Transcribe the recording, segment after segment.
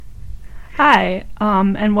Hi,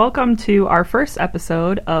 and welcome to our first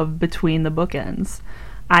episode of Between the Bookends.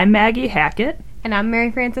 I'm Maggie Hackett. And I'm Mary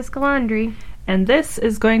Frances Gualandri. And this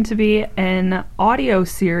is going to be an audio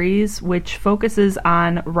series which focuses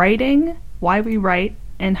on writing, why we write,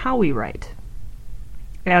 and how we write.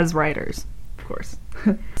 As writers, of course.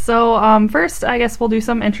 So first, I guess we'll do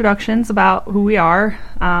some introductions about who we are.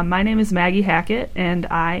 My name is Maggie Hackett, and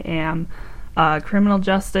I am a criminal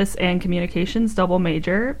justice and communications double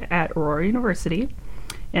major at Aurora University.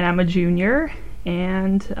 And I'm a junior,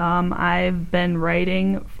 and I've been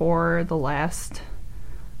writing for the last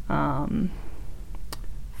 5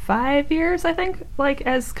 years, I think, like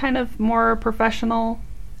as kind of more professional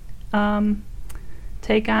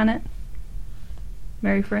take on it.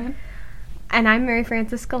 Mary Fran? And I'm Mary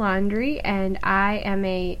Frances Gualandri, and I am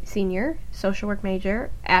a senior social work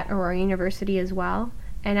major at Aurora University as well.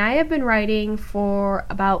 And I have been writing for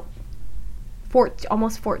about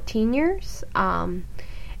almost 14 years. And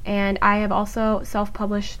I have also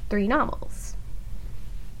self-published 3 novels.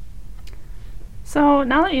 So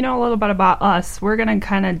now that you know a little bit about us, we're going to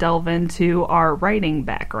kind of delve into our writing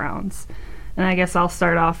backgrounds. And I guess I'll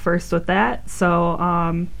start off first with that. So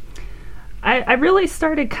I really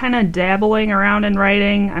started kind of dabbling around in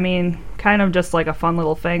writing. I mean, kind of just like a fun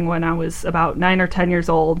little thing when I was about 9 or 10 years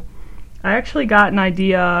old. I actually got an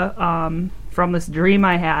idea from this dream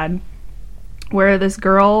I had where this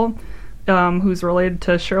girl who's related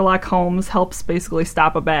to Sherlock Holmes helps basically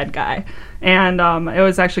stop a bad guy. And it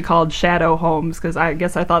was actually called Shadow Holmes because I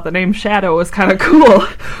guess I thought the name Shadow was kind of cool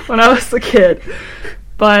when I was a kid.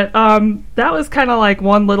 But that was kind of like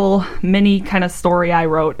one little mini kind of story I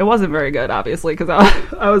wrote. It wasn't very good, obviously, because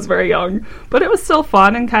I was very young. But it was still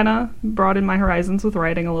fun and kind of broadened my horizons with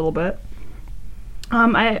writing a little bit.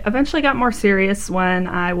 I eventually got more serious when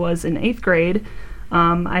I was in 8th grade.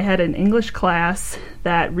 I had an English class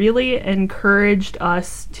that really encouraged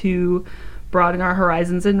us to broaden our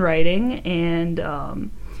horizons in writing, and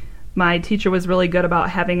my teacher was really good about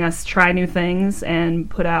having us try new things and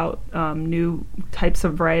put out new types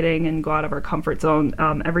of writing and go out of our comfort zone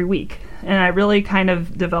every week. And I really kind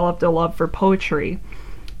of developed a love for poetry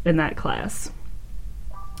in that class.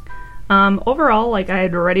 Overall, like I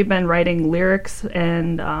had already been writing lyrics,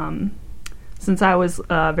 and since I was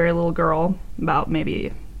a very little girl, about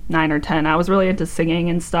maybe 9 or 10, I was really into singing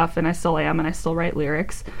and stuff, and I still am, and I still write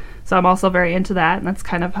lyrics. So I'm also very into that, and that's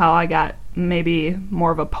kind of how I got maybe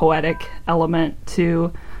more of a poetic element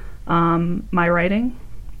to my writing.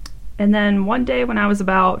 And then one day when I was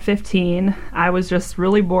about 15, I was just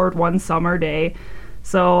really bored one summer day.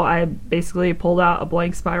 So I basically pulled out a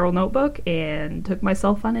blank spiral notebook and took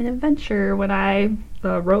myself on an adventure when I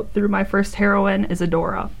wrote through my first heroine,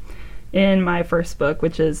 Isadora, in my first book,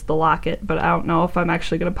 which is The Locket. But I don't know if I'm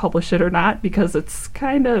actually going to publish it or not because it's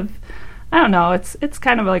kind of, I don't know, it's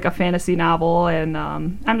kind of like a fantasy novel, and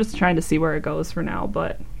I'm just trying to see where it goes for now.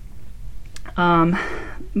 But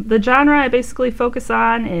the genre I basically focus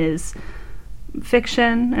on is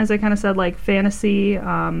fiction, as I kind of said, like fantasy.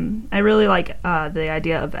 I really like the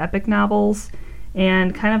idea of epic novels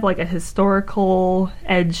and kind of like a historical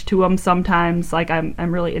edge to them sometimes. Like I'm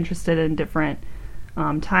really interested in different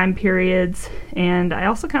time periods, and I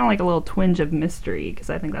also kind of like a little twinge of mystery because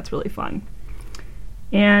I think that's really fun.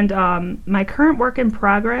 And my current work in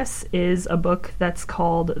progress is a book that's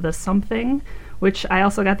called The Something, which I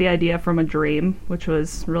also got the idea from a dream, which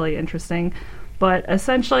was really interesting. But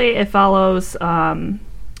essentially it follows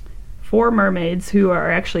 4 mermaids who are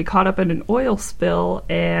actually caught up in an oil spill,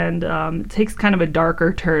 and takes kind of a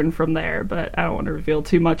darker turn from there. But I don't want to reveal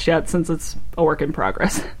too much yet since it's a work in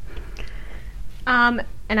progress.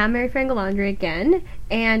 And I'm Mary Fran Gualandri again,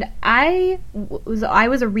 and I was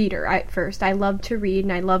a reader at first. I loved to read,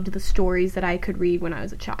 and I loved the stories that I could read when I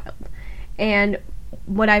was a child. And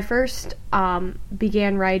when I first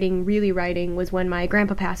began really writing, was when my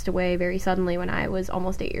grandpa passed away very suddenly when I was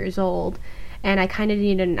almost 8 years old, and I kind of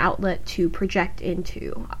needed an outlet to project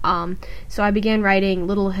into. So I began writing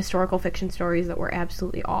little historical fiction stories that were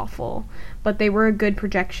absolutely awful, but they were a good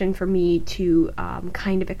projection for me to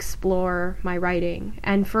kind of explore my writing.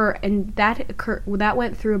 And that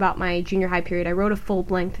went through about my junior high period. I wrote a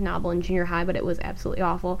full-length novel in junior high, but it was absolutely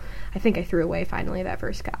awful. I think I threw away finally that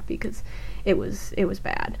first copy because it was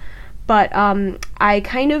bad. But I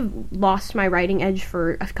kind of lost my writing edge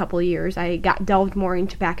for a couple of years. I got delved more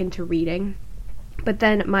back into reading. But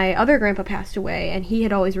then my other grandpa passed away, and he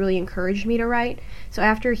had always really encouraged me to write. So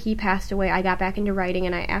after he passed away, I got back into writing,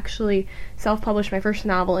 and I actually self-published my first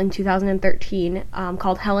novel in 2013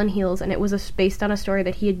 called Helen Heals, and it was based on a story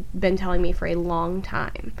that he had been telling me for a long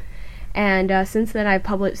time. And since then, I've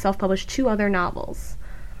self-published 2 other novels.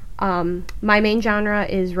 My main genre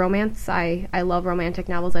is romance. I love romantic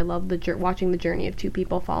novels. I love watching the journey of two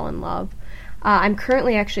people fall in love. I'm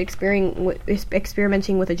currently actually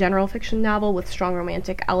experimenting with a general fiction novel with strong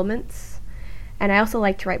romantic elements. And I also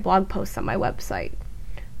like to write blog posts on my website.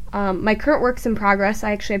 My current works in progress,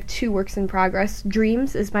 I actually have 2 works in progress.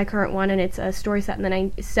 Dreams is my current one, and it's a story set from the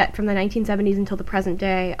 1970s until the present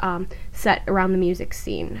day, set around the music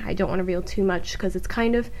scene. I don't want to reveal too much because it's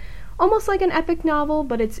kind of almost like an epic novel,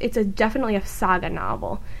 but it's definitely a saga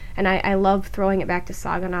novel. And I love throwing it back to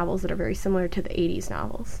saga novels that are very similar to the 80s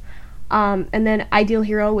novels. And then Ideal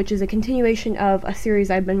Hero, which is a continuation of a series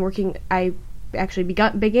I actually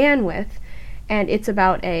began with, and it's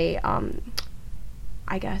about an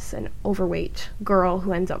overweight girl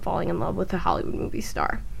who ends up falling in love with a Hollywood movie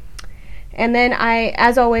star. And then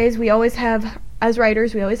as always, as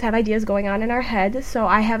writers, we always have ideas going on in our head, so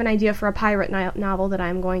I have an idea for a pirate novel that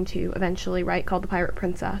I'm going to eventually write called The Pirate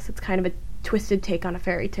Princess. It's kind of a twisted take on a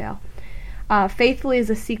fairy tale. Faithfully is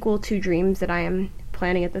a sequel to Dreams that I am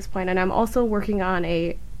planning at this point, and I'm also working on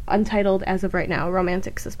a untitled, as of right now,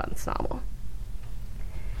 romantic suspense novel.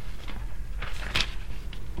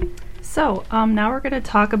 So, now we're going to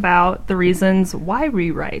talk about the reasons why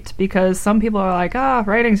we write, because some people are like,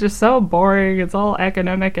 writing's just so boring, it's all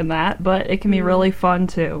academic and that, but it can be really fun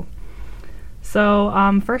too.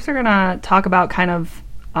 So, first we're going to talk about kind of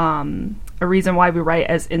a reason why we write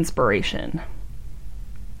as inspiration.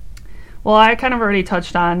 Well, I kind of already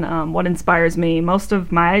touched on what inspires me. Most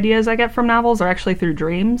of my ideas I get from novels are actually through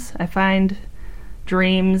dreams. I find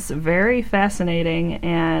dreams very fascinating,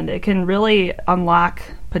 and it can really unlock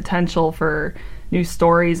potential for new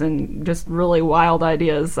stories and just really wild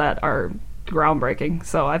ideas that are groundbreaking.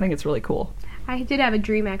 So I think it's really cool. I did have a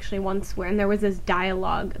dream actually once and there was this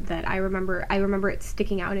dialogue that I remember it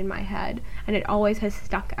sticking out in my head, and it always has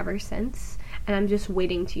stuck ever since, and I'm just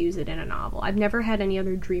waiting to use it in a novel. I've never had any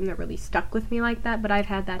other dream that really stuck with me like that, but I've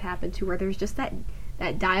had that happen too, where there's just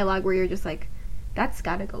that dialogue where you're just like, that's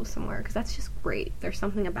got to go somewhere, because that's just great. There's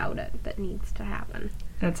something about it that needs to happen.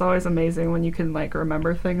 It's always amazing when you can, like,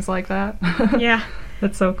 remember things like that. Yeah.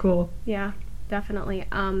 That's so cool. Yeah, definitely.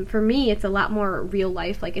 For me, it's a lot more real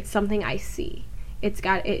life. Like, it's something I see.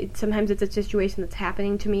 Sometimes it's a situation that's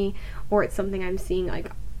happening to me, or it's something I'm seeing,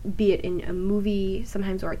 like, be it in a movie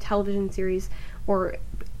sometimes, or a television series, or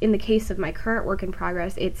in the case of my current work in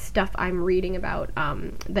progress, it's stuff I'm reading about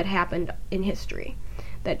that happened in history.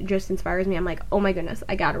 That just inspires me. I'm like, oh my goodness,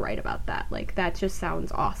 I gotta write about that. Like, that just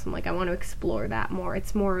sounds awesome. Like, I want to explore that more.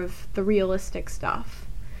 It's more of the realistic stuff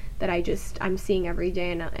that I'm seeing every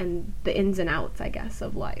day, and the ins and outs, I guess,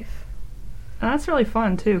 of life. And that's really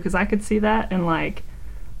fun, too, because I could see that in, like,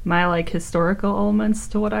 my, like, historical elements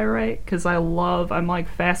to what I write, because I'm, like,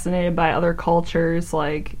 fascinated by other cultures,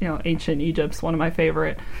 like, ancient Egypt's one of my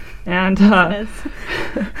favorite. And I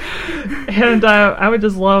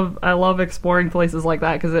love exploring places like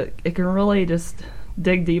that, because it can really just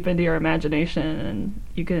dig deep into your imagination, and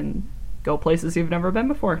you can go places you've never been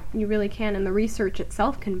before. You really can, and the research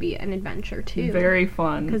itself can be an adventure too. Very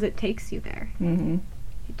fun. Because it takes you there. Mm-hmm.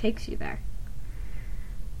 It takes you there.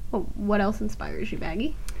 Well, what else inspires you,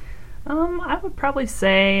 Maggie? I would probably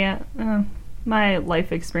say my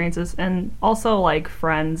life experiences, and also like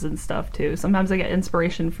friends and stuff too. Sometimes I get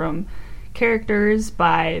inspiration from characters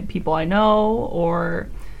by people I know, or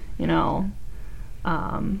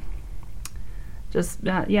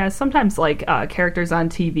sometimes like characters on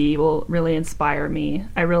TV will really inspire me.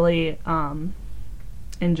 I really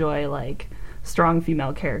enjoy like strong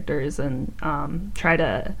female characters, and try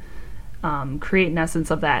to create an essence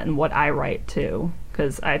of that in what I write too,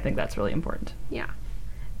 because I think that's really important. Yeah.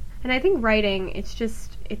 And I think writing,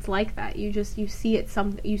 it's like that. You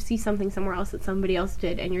see something somewhere else that somebody else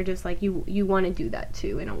did, and you're just like, you want to do that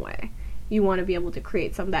too, in a way. You want to be able to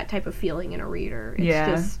create that type of feeling in a reader.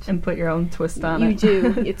 And put your own twist on it.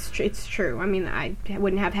 You do. It's true. I mean, I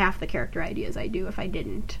wouldn't have half the character ideas I do if I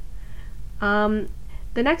didn't. The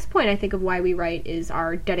next point I think of why we write is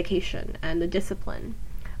our dedication and the discipline.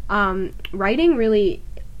 Writing really,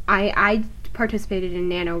 I participated in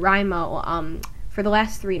NaNoWriMo for the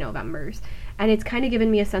last 3 Novembers, and it's kind of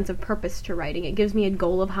given me a sense of purpose to writing. It gives me a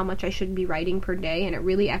goal of how much I should be writing per day, and it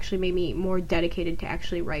really actually made me more dedicated to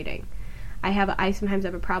actually writing. I sometimes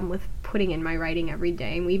have a problem with putting in my writing every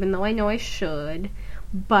day, even though I know I should,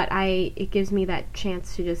 but it gives me that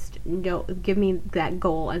chance to just give me that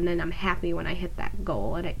goal, and then I'm happy when I hit that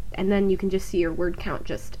goal, and then you can just see your word count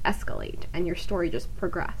just escalate, and your story just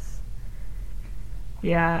progress.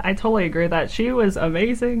 Yeah, I totally agree with that. She was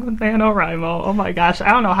amazing with NaNoWriMo. Oh my gosh, I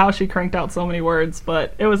don't know how she cranked out so many words,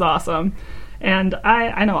 but it was awesome. And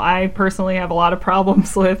I know I personally have a lot of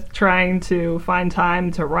problems with trying to find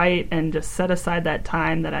time to write and just set aside that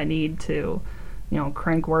time that I need to,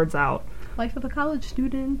 crank words out. Life of a college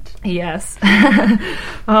student. Yes.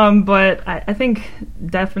 But I think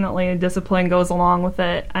definitely discipline goes along with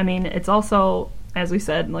it. I mean, it's also, as we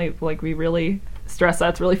said, like we really stress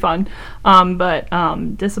that's really fun. But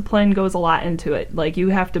discipline goes a lot into it. Like, you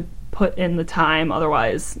have to put in the time,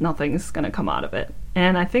 otherwise nothing's going to come out of it.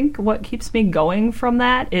 And I think what keeps me going from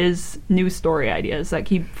that is new story ideas that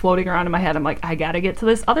keep floating around in my head. I'm like, I gotta get to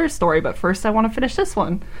this other story, but first I want to finish this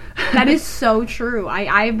one. That is so true.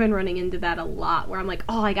 I've been running into that a lot, where I'm like,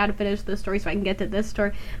 oh, I gotta finish this story so I can get to this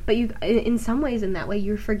story. But you, in some ways, in that way,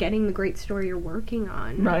 you're forgetting the great story you're working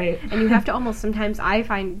on. Right. And you have to almost, sometimes I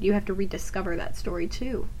find you have to rediscover that story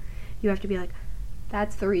too. You have to be like,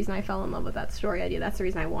 that's the reason I fell in love with that story idea. That's the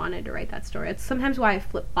reason I wanted to write that story. It's sometimes why I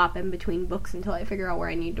flip-flop in between books until I figure out where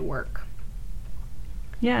I need to work.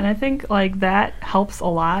 Yeah, and I think, that helps a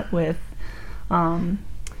lot with,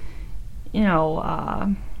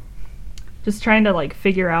 just trying to,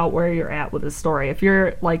 figure out where you're at with a story. If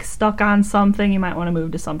you're, stuck on something, you might want to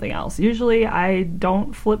move to something else. Usually, I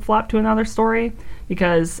don't flip-flop to another story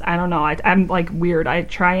because, I don't know, I'm, weird. I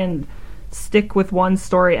try and stick with one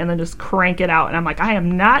story and then just crank it out, and I'm like, I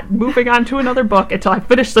am not moving on to another book until I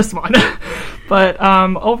finish this one. But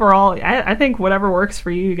overall, I think whatever works for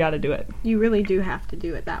you, you got to do it. You really do have to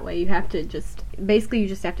do it that way. You have to you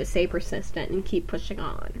just have to stay persistent and keep pushing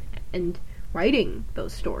on and writing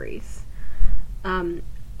those stories.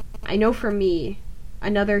 I know for me,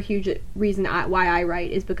 another huge reason why I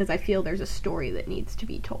write is because I feel there's a story that needs to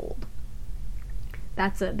be told.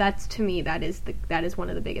 That's to me, that is one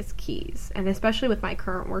of the biggest keys. And especially with my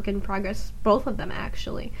current work in progress, both of them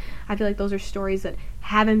actually, I feel like those are stories that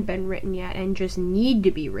haven't been written yet and just need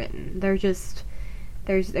to be written. They're just,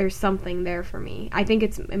 there's something there for me. I think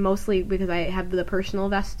it's mostly because I have the personal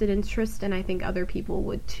vested interest, and I think other people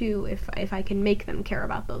would too if I can make them care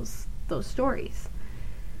about those stories.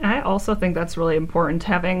 I also think that's really important,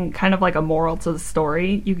 having kind of a moral to the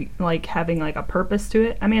story, you having a purpose to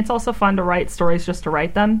it. I mean, it's also fun to write stories just to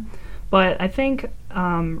write them, but I think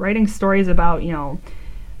writing stories about,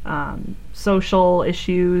 social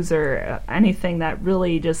issues or anything that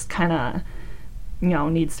really just kind of,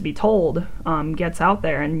 needs to be told, gets out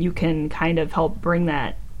there, and you can kind of help bring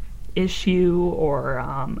that issue or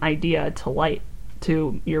idea to light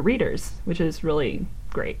to your readers, which is really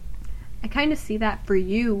great. I kind of see that for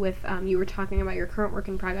you with, you were talking about your current work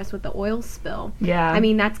in progress with the oil spill. Yeah. I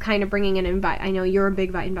mean, that's kind of bringing I know you're a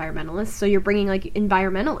big environmentalist, so you're bringing,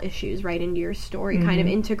 environmental issues right into your story, kind of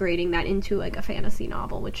integrating that into, a fantasy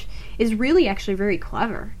novel, which is really actually very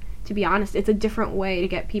clever, to be honest. It's a different way to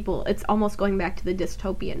get people, it's almost going back to the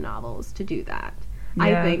dystopian novels to do that, yeah.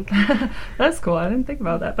 I think. That's cool. I didn't think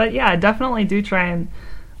about that. But yeah, I definitely do try and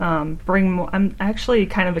bring more. I'm actually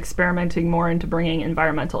kind of experimenting more into bringing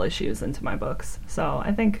environmental issues into my books. So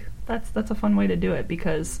I think that's a fun way to do it,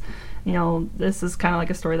 because this is kind of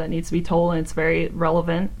a story that needs to be told, and it's very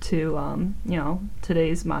relevant to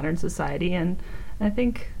today's modern society, and I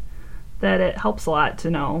think that it helps a lot to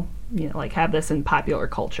know, have this in popular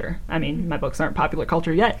culture. I mean, my books aren't popular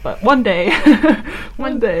culture yet, but one day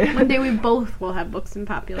one day we both will have books in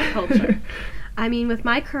popular culture. I mean, with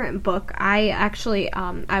my current book, I actually,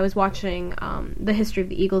 I was watching the History of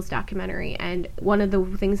the Eagles documentary, and one of the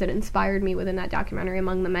things that inspired me within that documentary,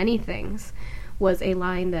 among the many things, was a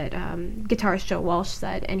line that guitarist Joe Walsh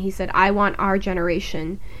said, and he said, I want our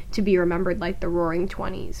generation to be remembered like the Roaring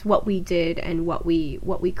 '20s, what we did and what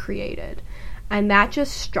we created. And that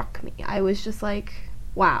just struck me. I was just like,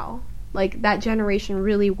 wow, that generation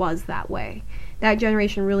really was that way. That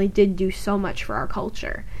generation really did do so much for our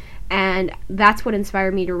culture. And that's what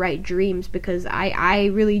inspired me to write Dreams, because I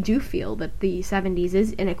really do feel that the 70s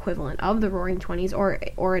is an equivalent of the Roaring '20s,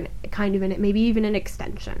 or an, kind of maybe even an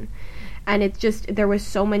extension. And it's just, there was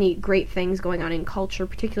so many great things going on in culture,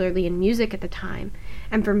 particularly in music at the time.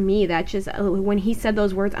 And for me, that just, when he said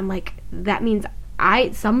those words, I'm like, that means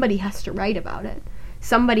somebody has to write about it.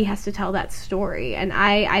 Somebody has to tell that story. And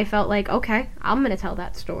I felt like, okay, I'm going to tell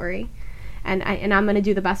that story. And I'm going to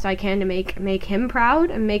do the best I can to make him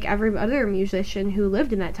proud and make every other musician who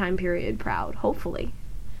lived in that time period proud, hopefully.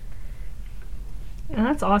 And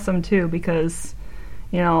that's awesome, too, because,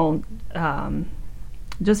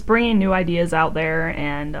 just bringing new ideas out there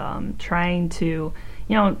and trying to,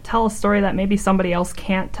 tell a story that maybe somebody else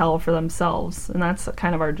can't tell for themselves. And that's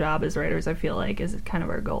kind of our job as writers, I feel like, is kind of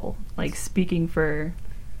our goal. Speaking for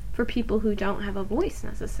people who don't have a voice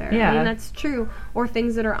necessarily. Yeah. I mean, that's true. Or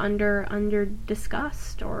things that are under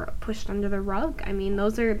discussed or pushed under the rug. I mean,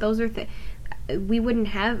 those are we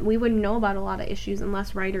wouldn't know about a lot of issues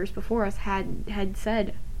unless writers before us had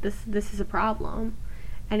said this is a problem.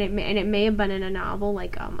 And it may have been in a novel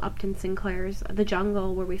like Upton Sinclair's The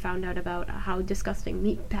Jungle, where we found out about how disgusting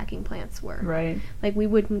meatpacking plants were. Right. Like we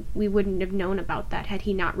wouldn't have known about that had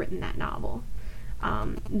he not written that novel.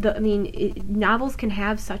 Novels can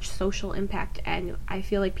have such social impact, and I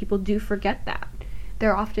feel like people do forget that.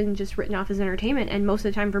 They're often just written off as entertainment, and most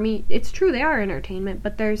of the time for me, it's true they are entertainment,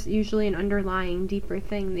 but there's usually an underlying deeper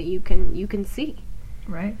thing that you can see.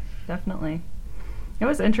 Right. Definitely. It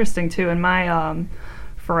was interesting too in my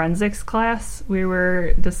forensics class. We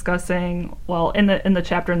were discussing, well, in the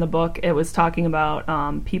chapter in the book, it was talking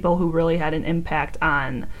about people who really had an impact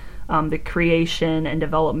on the creation and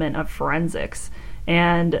development of forensics.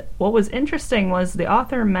 And what was interesting was the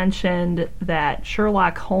author mentioned that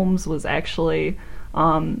Sherlock Holmes was actually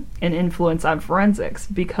an influence on forensics,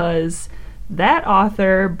 because that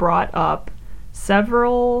author brought up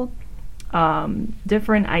several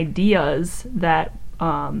different ideas that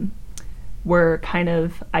were kind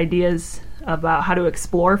of ideas about how to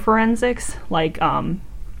explore forensics, like a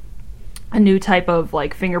new type of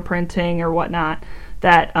like fingerprinting or whatnot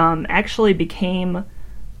that actually became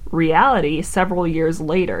reality several years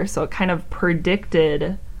later. So it kind of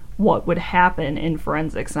predicted what would happen in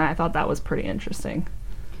forensics, and I thought that was pretty interesting.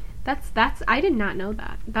 That's I did not know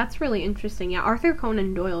that. That's really interesting. Yeah, Arthur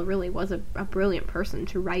Conan Doyle really was a brilliant person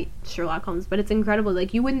to write Sherlock Holmes, but it's incredible.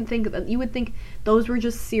 Like you would think those were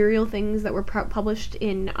just serial things that were published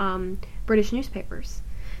in British newspapers.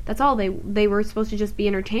 That's all. They were supposed to just be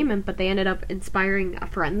entertainment, but they ended up inspiring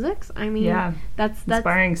forensics. I mean, yeah, that's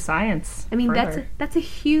inspiring science. I mean, further. that's a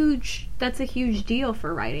huge deal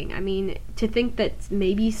for writing. I mean, to think that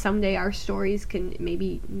maybe someday our stories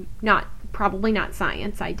can probably not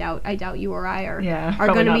science. I doubt you or I are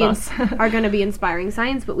going to be inspiring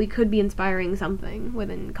science, but we could be inspiring something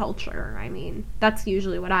within culture. I mean, that's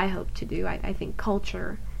usually what I hope to do. I think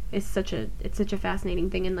culture is such a fascinating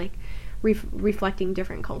thing, and like reflecting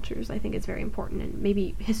different cultures, I think it's very important, and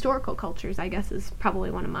maybe historical cultures, I guess, is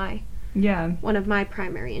probably one of my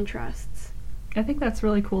primary interests. I think that's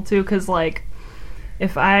really cool too, because like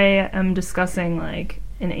if I am discussing like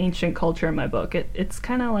an ancient culture in my book, it's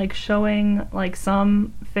kind of like showing like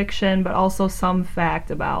some fiction but also some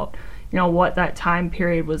fact about, you know, what that time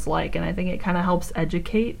period was like, and I think it kind of helps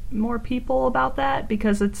educate more people about that,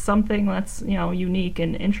 because it's something that's, you know, unique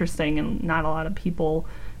and interesting and not a lot of people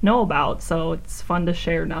know about. So it's fun to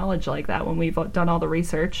share knowledge like that when we've done all the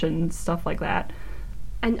research and stuff like that.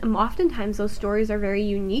 And oftentimes those stories are very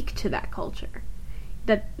unique to that culture.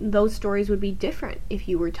 That those stories would be different if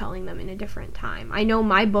you were telling them in a different time. I know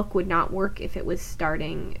my book would not work if it was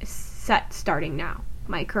starting now.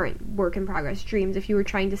 My current work in progress, Dreams, if you were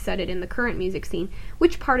trying to set it in the current music scene,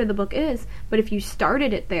 which part of the book is, but if you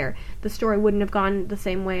started it there, the story wouldn't have gone the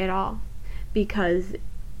same way at all, because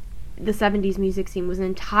the 70s music scene was an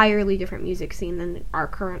entirely different music scene than our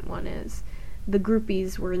current one is. The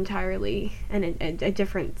groupies were entirely a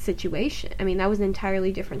different situation. I mean, that was an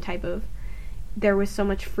entirely different type of... There was so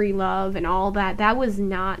much free love and all that. That's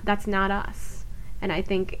not us. And I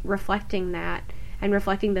think reflecting that, and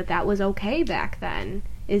reflecting that was okay back then,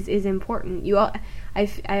 is important.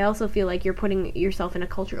 I also feel like you're putting yourself in a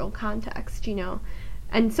cultural context, you know.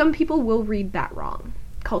 And some people will read that wrong.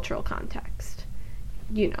 Cultural context.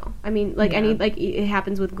 You know, I mean, like it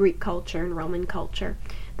happens with Greek culture and Roman culture,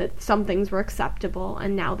 that some things were acceptable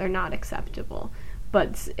and now they're not acceptable.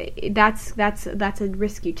 But that's a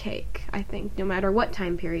risk you take, I think, no matter what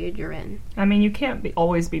time period you're in. I mean, you can't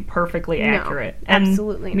always be perfectly accurate. No,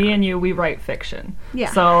 absolutely and not. Me and you, we write fiction.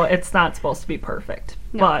 Yeah. So it's not supposed to be perfect.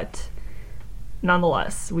 No. But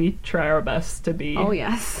nonetheless, we try our best to be,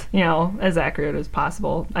 you know, as accurate as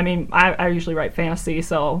possible. I mean, I usually write fantasy,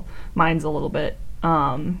 so mine's a little bit...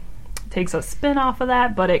 takes a spin off of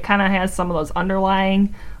that, but it kind of has some of those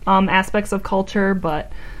underlying aspects of culture, but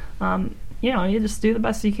you know, you just do the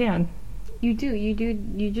best you can. You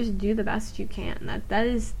just do the best you can.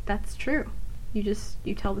 That's true.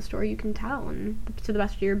 You tell the story you can tell, and to the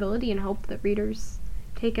best of your ability, and hope that readers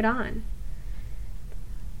take it on.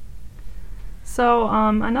 So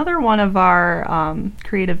another one of our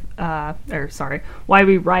why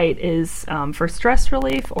we write is for stress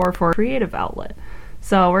relief or for creative outlet.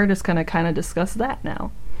 So we're just going to kind of discuss that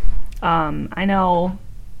now. I know,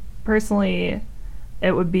 personally,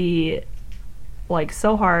 it would be like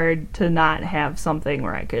so hard to not have something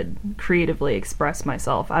where I could creatively express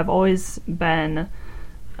myself. I've always been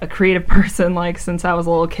a creative person, like since I was a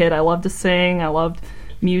little kid. I loved to sing, I loved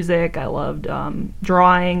music, I loved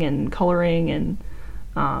drawing and coloring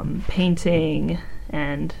and painting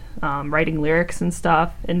and writing lyrics and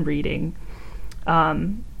stuff and reading.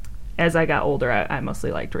 As I got older, I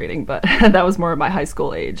mostly liked reading, but that was more of my high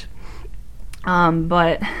school age.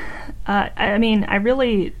 But I mean, I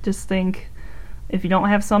really just think if you don't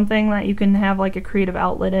have something that you can have like a creative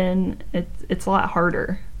outlet in, it's a lot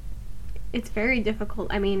harder. It's very difficult.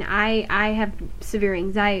 I mean, I have severe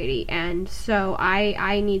anxiety, and so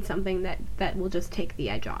I need something that will just take the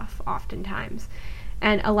edge off oftentimes.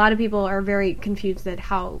 And a lot of people are very confused at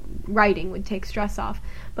how writing would take stress off.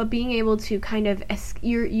 But being able to kind of,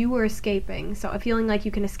 you were escaping, so feeling like you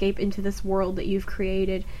can escape into this world that you've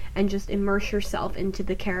created and just immerse yourself into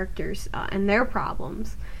the characters and their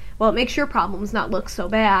problems. Well, it makes your problems not look so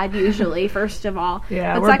bad, usually, first of all.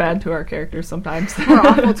 Yeah, we're bad to our characters sometimes. We're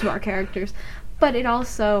awful to our characters. But it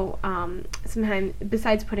also, sometimes,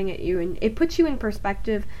 besides putting it puts you in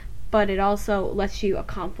perspective, but it also lets you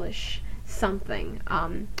accomplish something.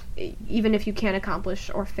 Even if you can't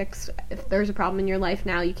accomplish or fix, if there's a problem in your life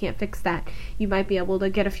now, you can't fix that. You might be able to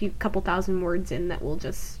get a couple thousand words in that will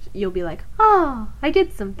you'll be like, oh, I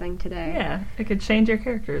did something today. Yeah, it could change your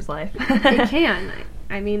character's life. It can.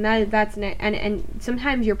 I mean, that's and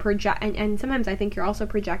sometimes you're and sometimes I think you're also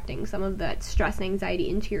projecting some of that stress and anxiety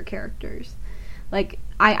into your characters. Like,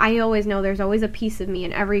 I always know there's always a piece of me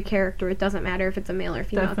in every character. It doesn't matter if it's a male or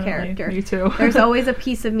female character. Me too. There's always a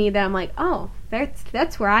piece of me that I'm like, oh,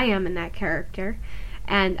 that's where I am in that character.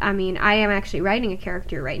 And I mean, I am actually writing a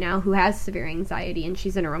character right now who has severe anxiety, and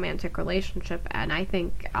she's in a romantic relationship. And I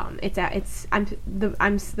think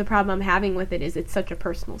the problem I'm having with it is it's such a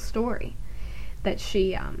personal story that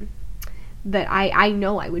that I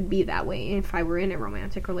know I would be that way if I were in a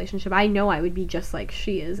romantic relationship. I know I would be just like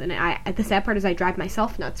she is, and the sad part is I drive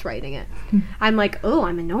myself nuts writing it. I'm like, oh,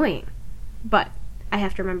 I'm annoying, but I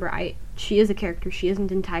have to remember she is a character. She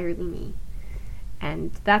isn't entirely me, and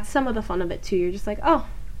that's some of the fun of it too. You're just like, oh,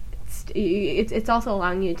 it's also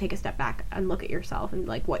allowing you to take a step back and look at yourself and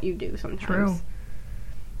like what you do sometimes. True.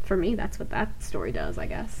 For me, that's what that story does, I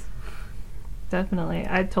guess. Definitely.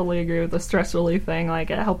 I totally agree with the stress relief thing. Like,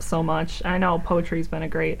 it helps so much. I know poetry's been a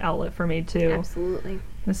great outlet for me, too. Absolutely.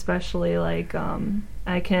 Especially, like,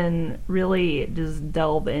 I can really just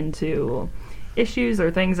delve into issues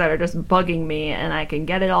or things that are just bugging me, and I can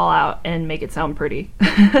get it all out and make it sound pretty.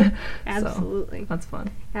 Absolutely. So, that's fun.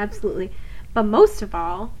 Absolutely. But most of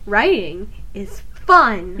all, writing is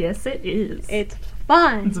fun. Yes, it is. It's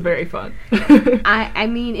fun. It's very fun. I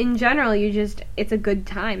mean, in general, it's a good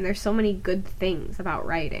time. There's so many good things about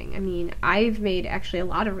writing. I mean, I've made actually a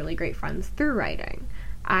lot of really great friends through writing.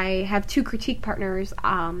 I have 2 critique partners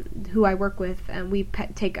who I work with, and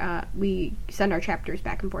we send our chapters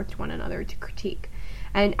back and forth to one another to critique.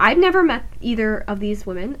 And I've never met either of these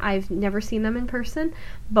women. I've never seen them in person,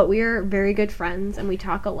 but we're very good friends, and we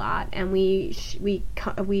talk a lot, and we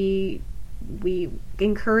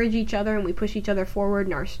encourage each other, and we push each other forward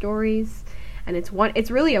in our stories, and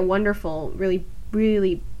it's really a wonderful, really,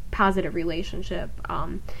 really positive relationship.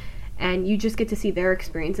 And you just get to see their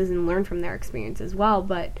experiences and learn from their experience as well.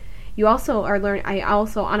 But you also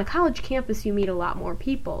on a college campus, you meet a lot more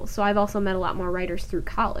people. So I've also met a lot more writers through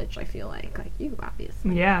college, I feel like you,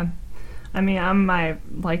 obviously. Yeah. I mean, I'm my,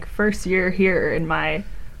 first year here. In my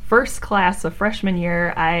first class of freshman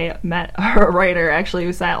year, I met a writer, actually,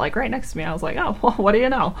 who sat, right next to me. I was like, oh, well, what do you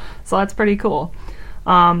know? So that's pretty cool.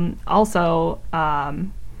 Also, I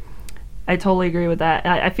totally agree with that.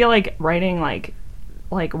 I feel like writing,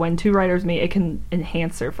 when 2 writers meet, it can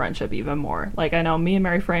enhance their friendship even more. I know me and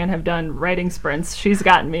Mary Fran have done writing sprints. She's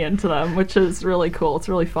gotten me into them, which is really cool. It's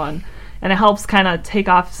really fun. And it helps kind of take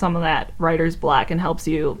off some of that writer's block and helps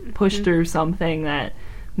you push through something that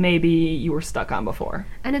maybe you were stuck on before.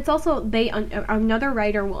 And it's also, another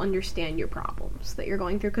writer will understand your problems that you're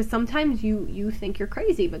going through, because sometimes you think you're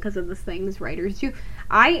crazy because of the things writers do.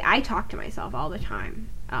 I talk to myself all the time.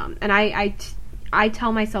 And I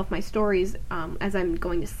tell myself my stories as I'm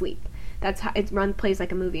going to sleep. That's how plays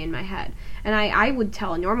like a movie in my head. And I would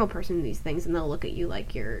tell a normal person these things, and they'll look at you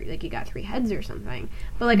like you got 3 heads or something.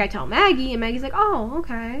 But I tell Maggie, and Maggie's like, oh,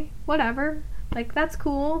 okay, whatever. That's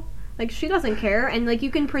cool. She doesn't care. And you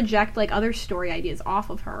can project other story ideas off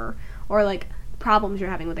of her, or problems you're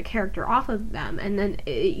having with a character off of them, and then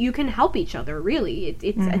you can help each other. Really,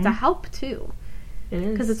 it's a help too. It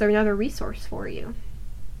is, because it's another resource for you.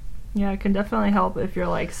 Yeah, it can definitely help if you're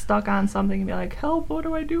like stuck on something and be like, help, what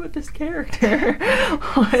do I do with this character?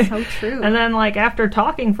 Like, so true. And then like after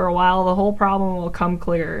talking for a while, the whole problem will come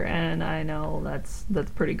clear, and I know that's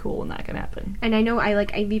pretty cool when that can happen. And I know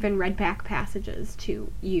I've even read back passages to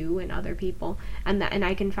you and other people, and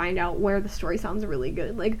I can find out where the story sounds really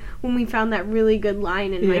good. Like when we found that really good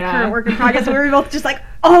line in my current work in progress, we were both just like,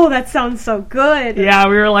 oh, that sounds so good. Yeah,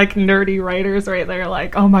 we were like nerdy writers right there,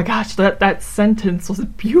 like, oh my gosh, that sentence was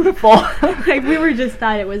beautiful. Like we were just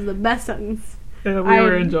thought it was the best sentence. Yeah, we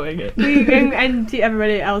were enjoying it. And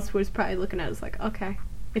everybody else was probably looking at us like, okay,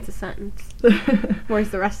 it's a sentence.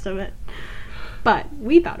 Where's the rest of it? But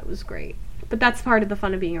we thought it was great. But that's part of the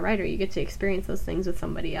fun of being a writer. You get to experience those things with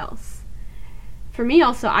somebody else. For me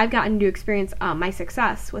also, I've gotten to experience my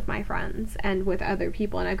success with my friends and with other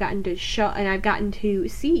people, and I've gotten to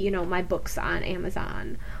see, my books on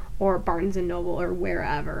Amazon or Barnes and Noble or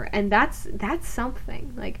wherever, and that's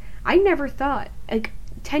something. Like, I never thought,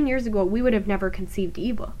 10 years ago, we would have never conceived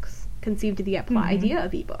the idea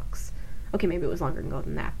of ebooks. Okay, maybe it was longer ago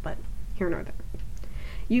than that, but here nor there.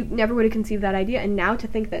 You never would have conceived that idea, and now to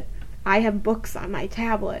think that I have books on my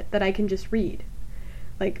tablet that I can just read,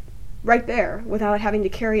 like, right there, without having to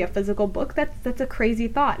carry a physical book, that's a crazy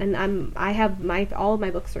thought. And I have all of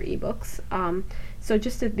my books are ebooks. So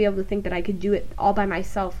just to be able to think that I could do it all by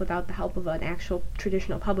myself without the help of an actual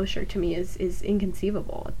traditional publisher, to me is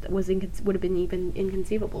inconceivable. It would have been even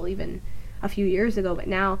inconceivable even a few years ago, but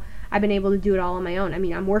now I've been able to do it all on my own. I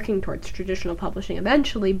mean, I'm working towards traditional publishing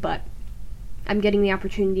eventually, but I'm getting the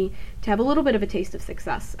opportunity to have a little bit of a taste of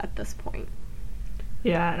success at this point.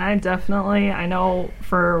 Yeah, and I know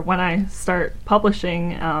for when I start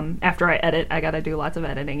publishing, after I edit, I gotta do lots of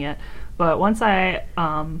editing yet. But once I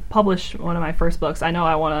publish one of my first books, I know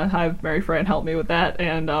I want to have Mary Fran help me with that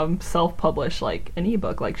and self-publish like an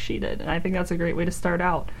ebook like she did. And I think that's a great way to start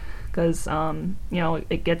out because,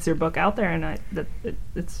 it gets your book out there, and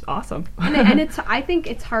it's awesome. and I think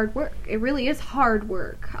it's hard work. It really is hard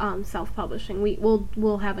work, self-publishing.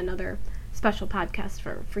 We'll have another special podcast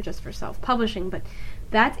for self-publishing, but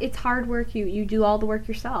it's hard work. You do all the work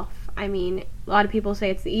yourself. I mean, a lot of people say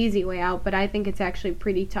it's the easy way out, but I think it's actually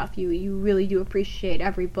pretty tough. You really do appreciate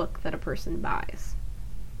every book that a person buys.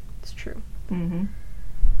 It's true. Mm-hmm.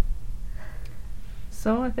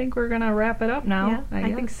 So I think we're gonna wrap it up now. Yeah,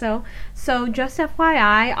 I think so. So just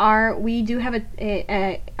FYI, we do have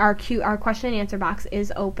our question and answer box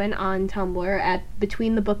is open on Tumblr at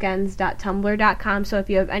betweenthebookends.tumblr.com. So if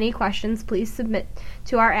you have any questions, please submit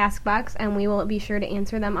to our ask box, and we will be sure to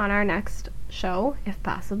answer them on our next show if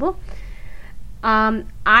possible.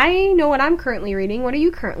 I know what I'm currently reading. What are you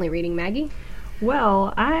currently reading, Maggie?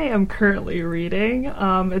 Well, I am currently reading,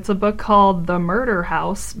 it's a book called The Murder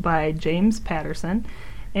House by James Patterson,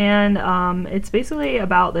 and it's basically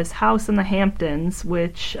about this house in the Hamptons,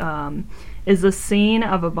 which is the scene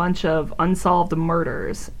of a bunch of unsolved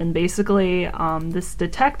murders, and basically this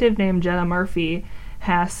detective named Jenna Murphy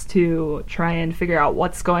has to try and figure out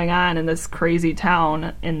what's going on in this crazy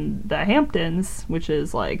town in the Hamptons, which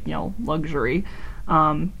is like, luxury,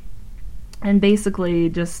 and basically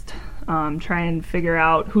just try and figure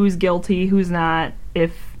out who's guilty, who's not,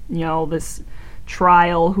 if, this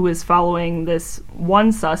trial who is following this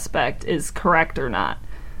one suspect is correct or not.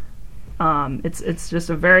 It's just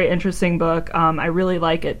a very interesting book. I really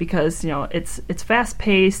like it because, it's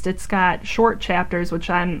fast-paced, it's got short chapters, which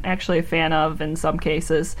I'm actually a fan of in some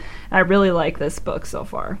cases. I really like this book so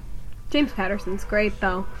far. James Patterson's great,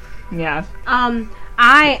 though. Yeah.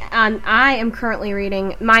 I am currently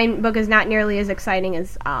reading, my book is not nearly as exciting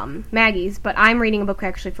as Maggie's, but I'm reading a book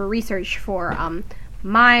actually for research for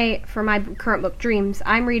my current book, Dreams.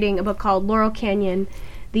 I'm reading a book called Laurel Canyon,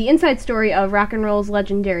 The Inside Story of Rock and Roll's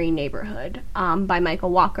Legendary Neighborhood, by Michael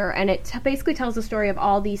Walker, and it basically tells the story of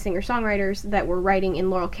all these singer-songwriters that were writing in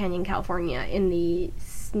Laurel Canyon, California in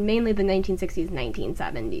mainly the 1960s and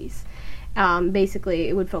 1970s. Basically,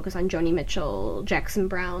 it would focus on Joni Mitchell, Jackson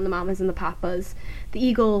Browne, the Mamas and the Papas, the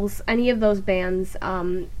Eagles, any of those bands,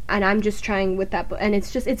 and I'm just trying with that book, and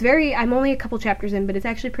it's very, I'm only a couple chapters in, but it's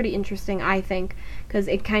actually pretty interesting, I think, because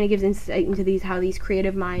it kind of gives insight into how these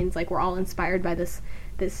creative minds, like, were all inspired by this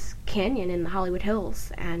canyon in the Hollywood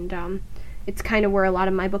Hills, and it's kind of where a lot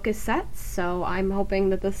of my book is set, so I'm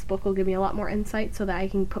hoping that this book will give me a lot more insight so that I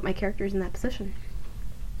can put my characters in that position.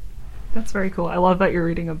 That's very cool. I love that you're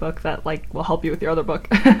reading a book that, will help you with your other book.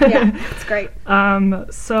 Yeah, it's great.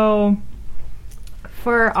 So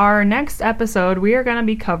for our next episode, we are going to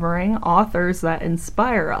be covering authors that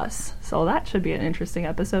inspire us. So that should be an interesting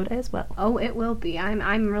episode as well. Oh, it will be.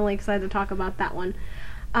 I'm really excited to talk about that one.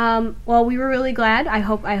 Well, we were really glad. I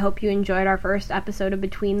hope you enjoyed our first episode of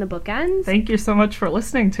Between the Bookends. Thank you so much for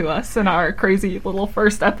listening to us in our crazy little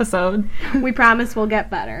first episode. We promise we'll get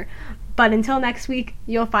better. But until next week,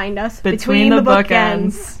 you'll find us Between the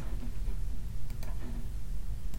Bookends.